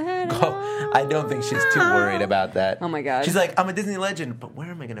could have had it all. Oh, I don't think she's too worried about that. Oh my God. She's like, I'm a Disney legend, but where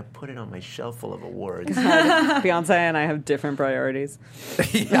am I going to put it on my shelf full of awards? Beyonce and I have different priorities. they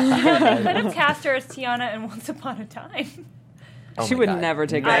could have cast her as Tiana in Once Upon a Time. Oh She my would God. never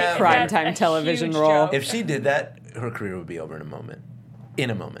take Never. that That's primetime a television huge role. joke. If she did that, her career would be over in a moment. In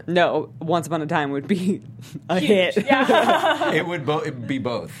a moment. No, Once Upon a Time would be a hit. Yeah. It would be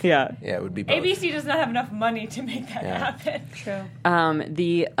both. Yeah. Yeah, it would be both. ABC does not have enough money to make that Yeah. happen. True.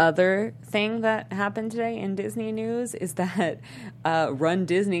 The other thing that happened today in Disney news is that Run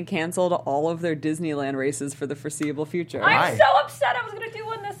Disney canceled all of their Disneyland races for the foreseeable future. Why? I'm so upset. I was going to do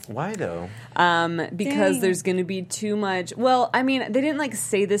one this. Why though? Because Dang. there's going to be too much. Well, I mean, they didn't like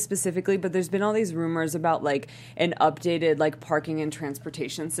say this specifically, but there's been all these rumors about like an updated like parking and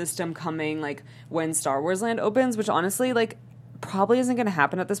transportation system coming like when Star Wars Land opens, which honestly like probably isn't going to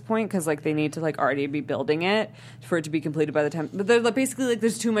happen at this point because like they need to like already be building it for it to be completed by the time. But they're like, basically like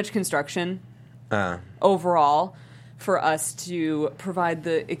there's too much construction overall for us to provide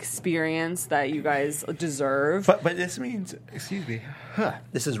the experience that you guys deserve. But this means, excuse me,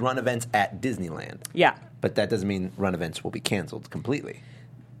 this is run events at Disneyland. Yeah. But that doesn't mean run events will be canceled completely.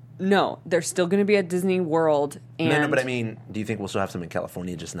 No, they're still going to be at Disney World. And No, but I mean, do you think we'll still have some in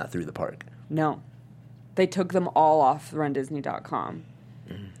California, just not through the park? No. They took them all off RunDisney.com.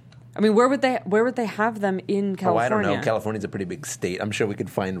 I mean, where would they have them in California? Oh, I don't know. California's a pretty big state. I'm sure we could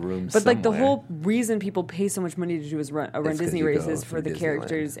find rooms But somewhere. like the whole reason people pay so much money to do is run It's 'cause Disney you go races for through the Disneyland.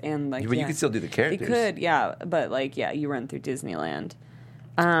 characters and like. But you could still do the characters. You could, yeah, but like you run through Disneyland.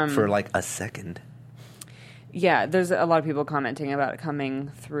 For like a second. Yeah, there's a lot of people commenting about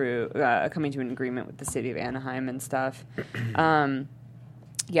coming to an agreement with the city of Anaheim and stuff.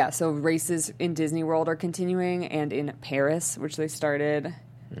 Yeah, so races in Disney World are continuing, and in Paris, which they started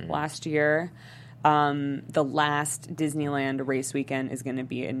last year. The last Disneyland race weekend is going to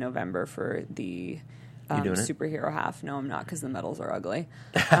be in November for the You doing it? superhero half. No, I'm not, because the medals are ugly.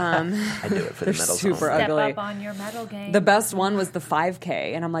 I do it for the They're medals. super only. Step ugly. up on your medal game. The best one was the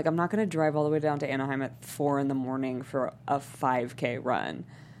 5K, and I'm like, I'm not going to drive all the way down to Anaheim at 4 a.m. for a 5K run.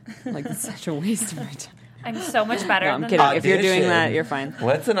 Like, it's such a waste of my time. I'm so much better No, I'm than kidding. that. If you're doing Audition. that, you're fine.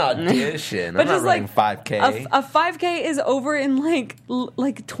 What's an audition? But I'm not just running like 5K. a 5K is over in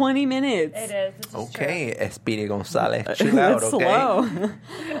like 20 minutes. It is. This is Okay, Espiri Gonzalez, chill out, It's okay? slow. True.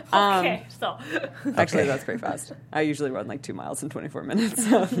 Okay, so Actually, that's pretty fast. I usually run like 2 miles in 24 minutes,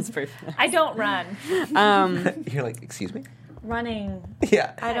 so it's pretty fast. I don't run. You're like, excuse me? Running.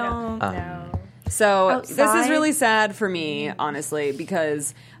 Yeah. I don't No. So this is Outside? really sad for me, honestly,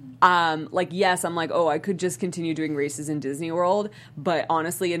 because yes, I'm like, oh, I could just continue doing races in Disney World, but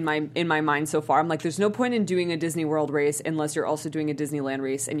honestly, in my mind so far, I'm like, there's no point in doing a Disney World race unless you're also doing a Disneyland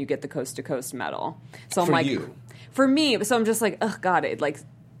race and you get the coast to coast medal. So I'm For like, you. for me, so I'm just like, ugh, God, it like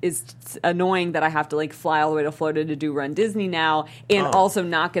is annoying that I have to like fly all the way to Florida to do Run Disney now and also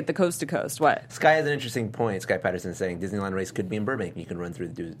not get the coast to coast. What? Sky has an interesting point. Sky Patterson saying Disneyland race could be in Burbank. You can run through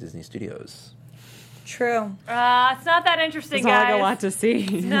the Disney Studios. True. It's not that interesting, It's not guys. like a lot to see.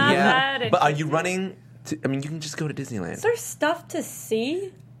 Not that But are you interesting. running? I mean, you can just go to Disneyland. Is there stuff to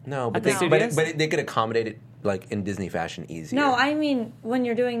see? No, but the they, studios? but they could accommodate it like in Disney fashion easier. No, I mean when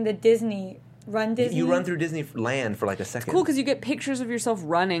you're doing the Disney Run Disney. You run through Disneyland for like a second. Cool because you get pictures of yourself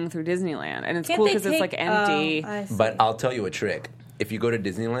running through Disneyland, and it's Can't cool they because it's like take- empty. Oh, I see. But I'll tell you a trick. If you go to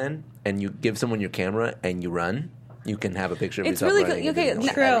Disneyland and you give someone your camera and you run, you can have a picture of It's yourself really running. cool. Okay, in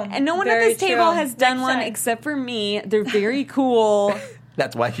Disneyland. True. and no one Very at this table true. has done Next one time. except for me. They're very cool.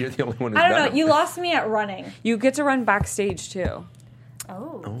 That's why you're the only one who's I don't done know. it. You lost me at running. You get to run backstage too.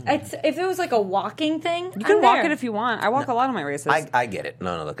 Oh. It's if it was like a walking thing. You can walk it if you want. I walk a lot of my races. I get it.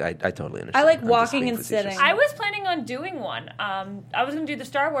 No, look, I totally understand. I like I'm just walking being and facetious. sitting. I was planning on doing one. I was going to do the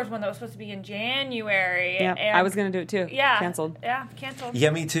Star Wars one that was supposed to be in January. yeah, and I was gonna do it too. Yeah. Canceled. Yeah, canceled. Yeah,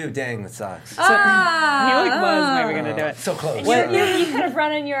 me too. Dang, that sucks. He like was maybe gonna do it. So close. You could have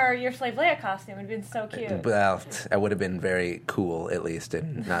run in your Slave Leia costume. It would have been so cute. Well, I would have been very cool at least,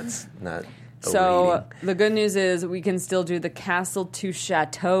 and not. So overeating. the good news is we can still do the Castle to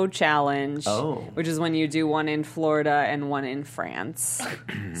Chateau challenge, which is when you do one in Florida and one in France.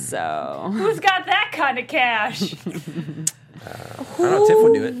 So Who's got that kind of cash? I don't know. Tiff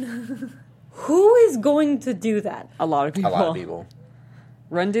would do it. Who is going to do that? a lot of A people. lot of people.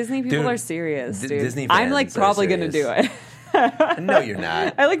 Run Disney people Dude, are serious, dude. Disney I'm like fans are probably gonna do serious. it. No, you're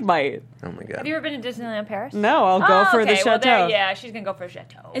not. I like might. Oh my god. Have you ever been to Disneyland Paris? No, I'll go for the okay, well, chateau. yeah, she's going to go for a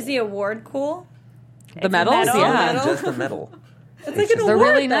chateau. Is the award cool? The medals, medal? yeah. Medal? Just a medal. It's like an They're award.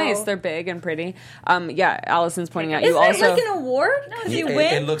 really though. nice. They're big and pretty. Yeah, Allison's pointing out. Is You it also like an award? If you It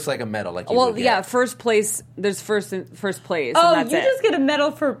win? looks like a medal. Like you well, would get. yeah, first place. There's first place. Oh, and you that's it. just get a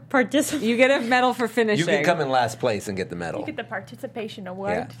medal for participating. You get a medal for finishing. You can come in last place and get the medal. You get the participation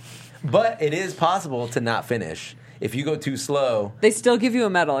award. Yeah. But it is possible to not finish. If you go too slow, They still give you a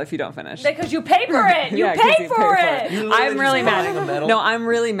medal if you don't finish. Because you paid for it. You Yeah, 'cause paid you for pay it. You literally I'm really just buying a mad. medal? No, I'm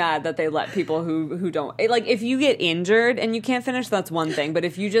really mad that they let people who don't like. If you get injured and you can't finish, that's one thing. But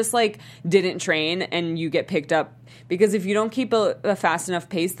if you just like didn't train and you get picked up, because if you don't keep a fast enough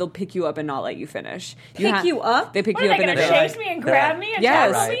pace, they'll pick you up and not let you finish. Pick you up? They pick What, you are up they in going to advance. chase me and grab me and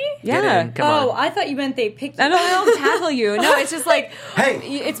Yes. tackle me? Get Yeah. in, come Oh, on. I thought you meant they picked No, you no, up. they don't tackle you. No, it's just like, Hey.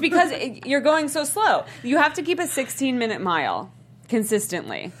 it's because you're going so slow. You have to keep a 16-minute mile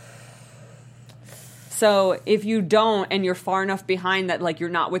consistently. So if you don't, and you're far enough behind that, like, you're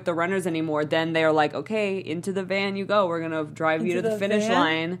not with the runners anymore, then they're like, okay, into the van you go. We're gonna drive you to the finish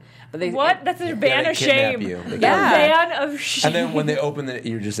line. But What? That's a van they of kidnap shame. you. They A kidnap van of shame. And then when they open it,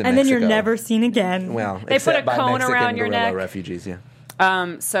 you're just in And Mexico. then you're never seen again. Well, They put except a by cone Mexican around your guerrilla neck. refugees, yeah.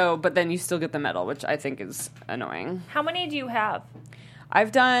 But then you still get the medal, which I think is annoying. How many do you have?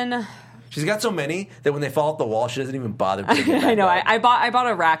 I've done. She's got so many that when they fall off the wall, she doesn't even bother putting it back I know. up. I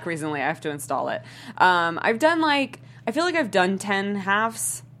bought a rack recently. I have to install it. I've done I feel like I've done 10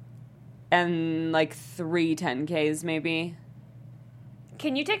 halves and like 3 10Ks maybe.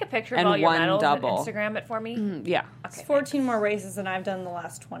 Can you take a picture of And all your one medals double. and Instagram it for me? Yeah. It's 14 more races than I've done in the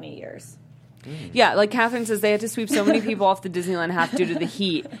last 20 years. Yeah, like Catherine says, they had to sweep so many people off the Disneyland half due to the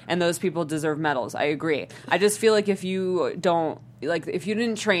heat, and those people deserve medals. I agree. I just feel like if you don't, like, if you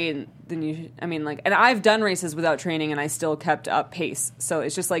didn't train, then you, and I've done races without training, and I still kept up pace. So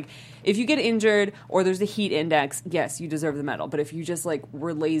it's just like, if you get injured or there's a heat index, yes, you deserve the medal. But if you just, like,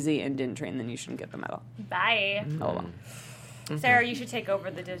 were lazy and didn't train, then you shouldn't get the medal. Bye. Oh, well. Sarah, you should take over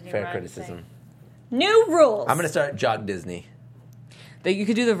the Disney Fair run criticism. thing. New rules. I'm going to start Jog Disney. You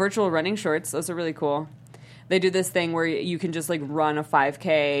could do the virtual running shorts. Those are really cool. They do this thing where you can just, like, run a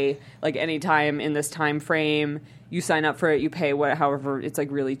 5K, like, anytime in this time frame. You sign up for it, you pay however, it's,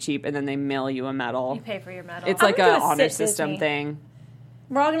 like, really cheap, and then they mail you a medal. You pay for your medal. It's I'm like gonna a do a honor sit system Disney. thing.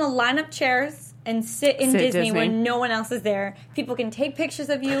 We're all going to line up chairs and sit in Sit Disney, Disney. when no one else is there. People can take pictures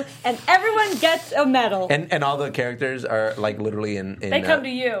of you, and everyone gets a medal. And all the characters are, like, literally in They come to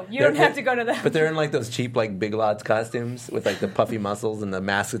you. You they're- don't have to go to them. But they're in, like, those cheap, like, Big Lots costumes with, like, the puffy muscles and the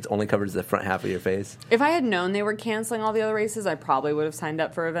mask that only covers the front half of your face. If I had known they were canceling all the other races, I probably would have signed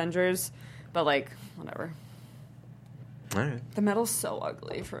up for Avengers. But, like, whatever. All right. The medal's so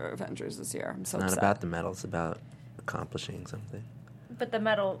ugly for Avengers this year. I'm so Not upset. about the medal. It's about accomplishing something. But the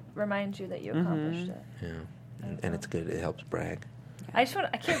medal reminds you that you accomplished it. Yeah. And it's good. It helps brag. I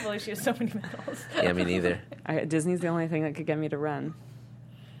can't believe she has so many medals. Yeah, me neither. Disney's the only thing that could get me to run.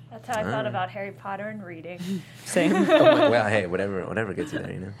 That's how I thought about Harry Potter and reading. Same. Well, hey, whatever gets you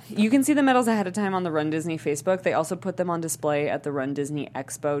there, you know. You can see the medals ahead of time on the Run Disney Facebook. They also put them on display at the Run Disney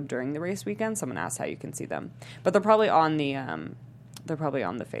Expo during the race weekend. Someone asked how you can see them, but they're probably on the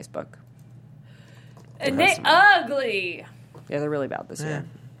Facebook. And they ugly. Yeah, they're really bad this year.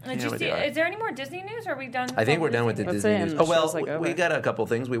 Did Yeah, you what see? they are. Is there any more Disney news? Or are we done? I think all we're done with the That's Disney it, news. and Oh, the well, show's, like, we over. got a couple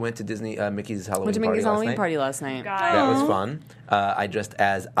things. We went to Disney Mickey's Halloween Went to party Mickey's last Halloween night. party last night. God. That was fun. I dressed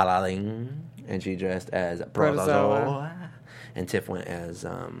as Aladdin, and she dressed as Protozoa. Protozoa. And Tiff went as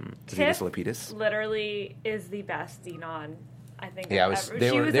Tiff Zetus Lapidus. literally is the best Xenon, I think. Yeah, ever. they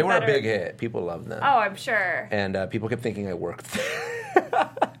She were was they were a better- big hit. People loved them. Oh, I'm sure. And people kept thinking I worked there.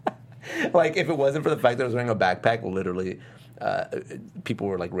 Like, if it wasn't for the fact that I was wearing a backpack, literally, people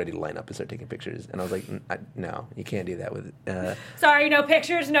were, like, ready to line up and start taking pictures. And I was like, no, you can't do that with... Sorry, no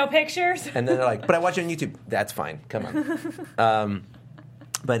pictures, no pictures. And then they're like, but I watch it on YouTube. That's fine. Come on.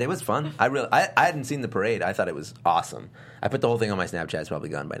 But it was fun. I hadn't seen the parade. I thought it was awesome. I put the whole thing on my Snapchat. It's probably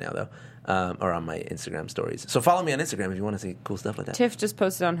gone by now, though. Or on my Instagram stories. So follow me on Instagram if you want to see cool stuff like that. Tiff just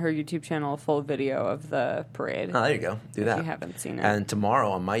posted on her YouTube channel a full video of the parade. Oh, there you go. Do that. you haven't seen it. And tomorrow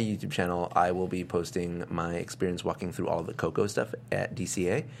on my YouTube channel, I will be posting my experience walking through all of the Coco stuff at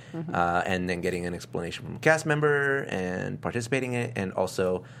DCA, and then getting an explanation from a cast member and participating in it, and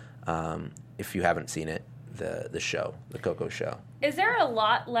also, if you haven't seen it, the show, the Coco show. Is there a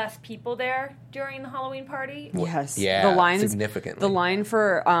lot less people there during the Halloween party? Yes. Yeah, the lines, significantly. The line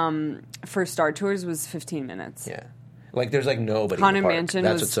for Star Tours was 15 minutes. Yeah. Like, there's, like, nobody in Haunted the park. Mansion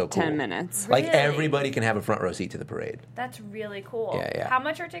That's was what's so cool. 10 minutes. Like, Really? everybody can have a front row seat to the parade. That's really cool. Yeah. How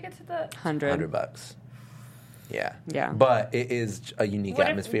much are tickets to the... 100. $100. Yeah. Yeah. But it is a unique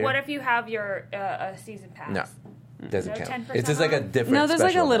atmosphere. What if you have your season pass? No. Doesn't No count. 10% It's just like a off? different No, there's like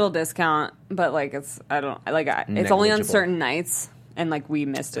a special little event. discount, but like it's it's only on Negligible. certain nights, and like we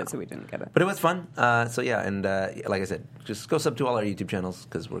missed it, so we didn't get it. But it was fun. So yeah, and like I said, just go sub to all our YouTube channels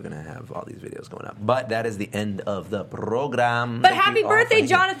because we're going to have all these videos going up. But that is the end of the program. But Thank happy you all birthday, for-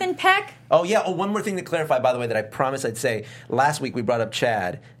 Jonathan Peck. Oh, yeah. Oh, one more thing to clarify, by the way, that I promised I'd say. Last week we brought up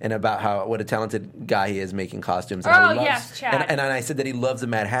Chad and about what a talented guy he is making costumes. And how he Oh, loves, yes, Chad. And I said that he loves the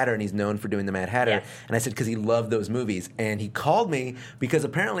Mad Hatter and he's known for doing the Mad Hatter. Yes. And I said because he loved those movies. And he called me because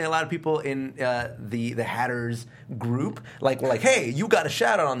apparently a lot of people in the Hatters group were like, hey, you got a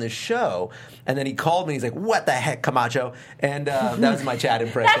shout out on this show. And then he called me and he's like, what the heck, Camacho? And that was my Chad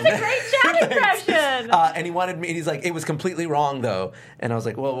impression. That's a great Chad impression. And he wanted me, and he's like, it was completely wrong, though. And I was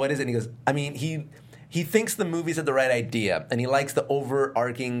like, well, what is it? And he goes, I mean, he thinks the movies have the right idea, and he likes the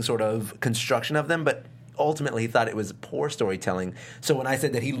overarching sort of construction of them, but ultimately he thought it was poor storytelling. So when I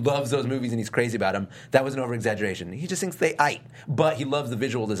said that he loves those movies and he's crazy about them, that was an over-exaggeration. He just thinks they aight. But he loves the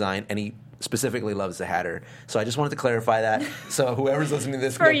visual design, and he specifically loves the Hatter. So I just wanted to clarify that. So whoever's listening to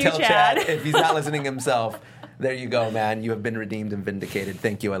this, For go you, tell Chad. Chad if he's not listening himself. There you go, man. You have been redeemed and vindicated.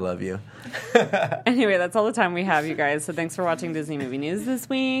 Thank you. I love you. Anyway, that's all the time we have, you guys. So thanks for watching Disney Movie News this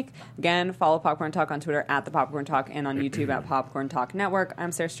week. Again, follow Popcorn Talk on Twitter at The Popcorn Talk and on YouTube at Popcorn Talk Network.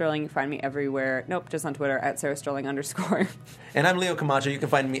 I'm Sarah Sterling. You can find me everywhere. Nope, just on Twitter at Sarah Sterling _. And I'm Leo Camacho. You can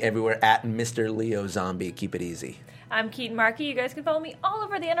find me everywhere at Mr. Leo Zombie. Keep it easy. I'm Keaton Markey. You guys can follow me all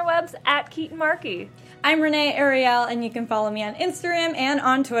over the interwebs at Keaton Markey. I'm Renee Ariel, and you can follow me on Instagram and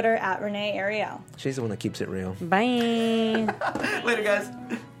on Twitter at Renee Ariel. She's the one that keeps it real. Bye. Later, guys.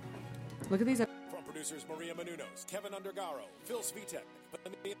 Look at these. From producers Maria Menounos, Kevin Undergaro, Phil Svitek,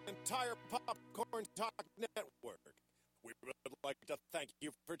 and the entire Popcorn Talk Network, we would like to thank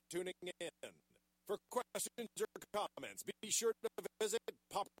you for tuning in. For questions or comments, be sure to visit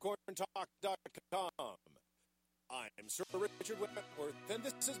popcorntalk.com. I'm Sir Richard Wentworth, and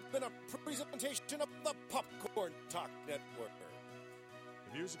this has been a presentation of the Popcorn Talk Network.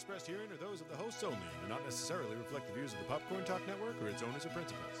 The views expressed herein are those of the hosts only and do not necessarily reflect the views of the Popcorn Talk Network or its owners or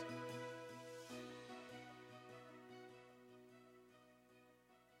principals.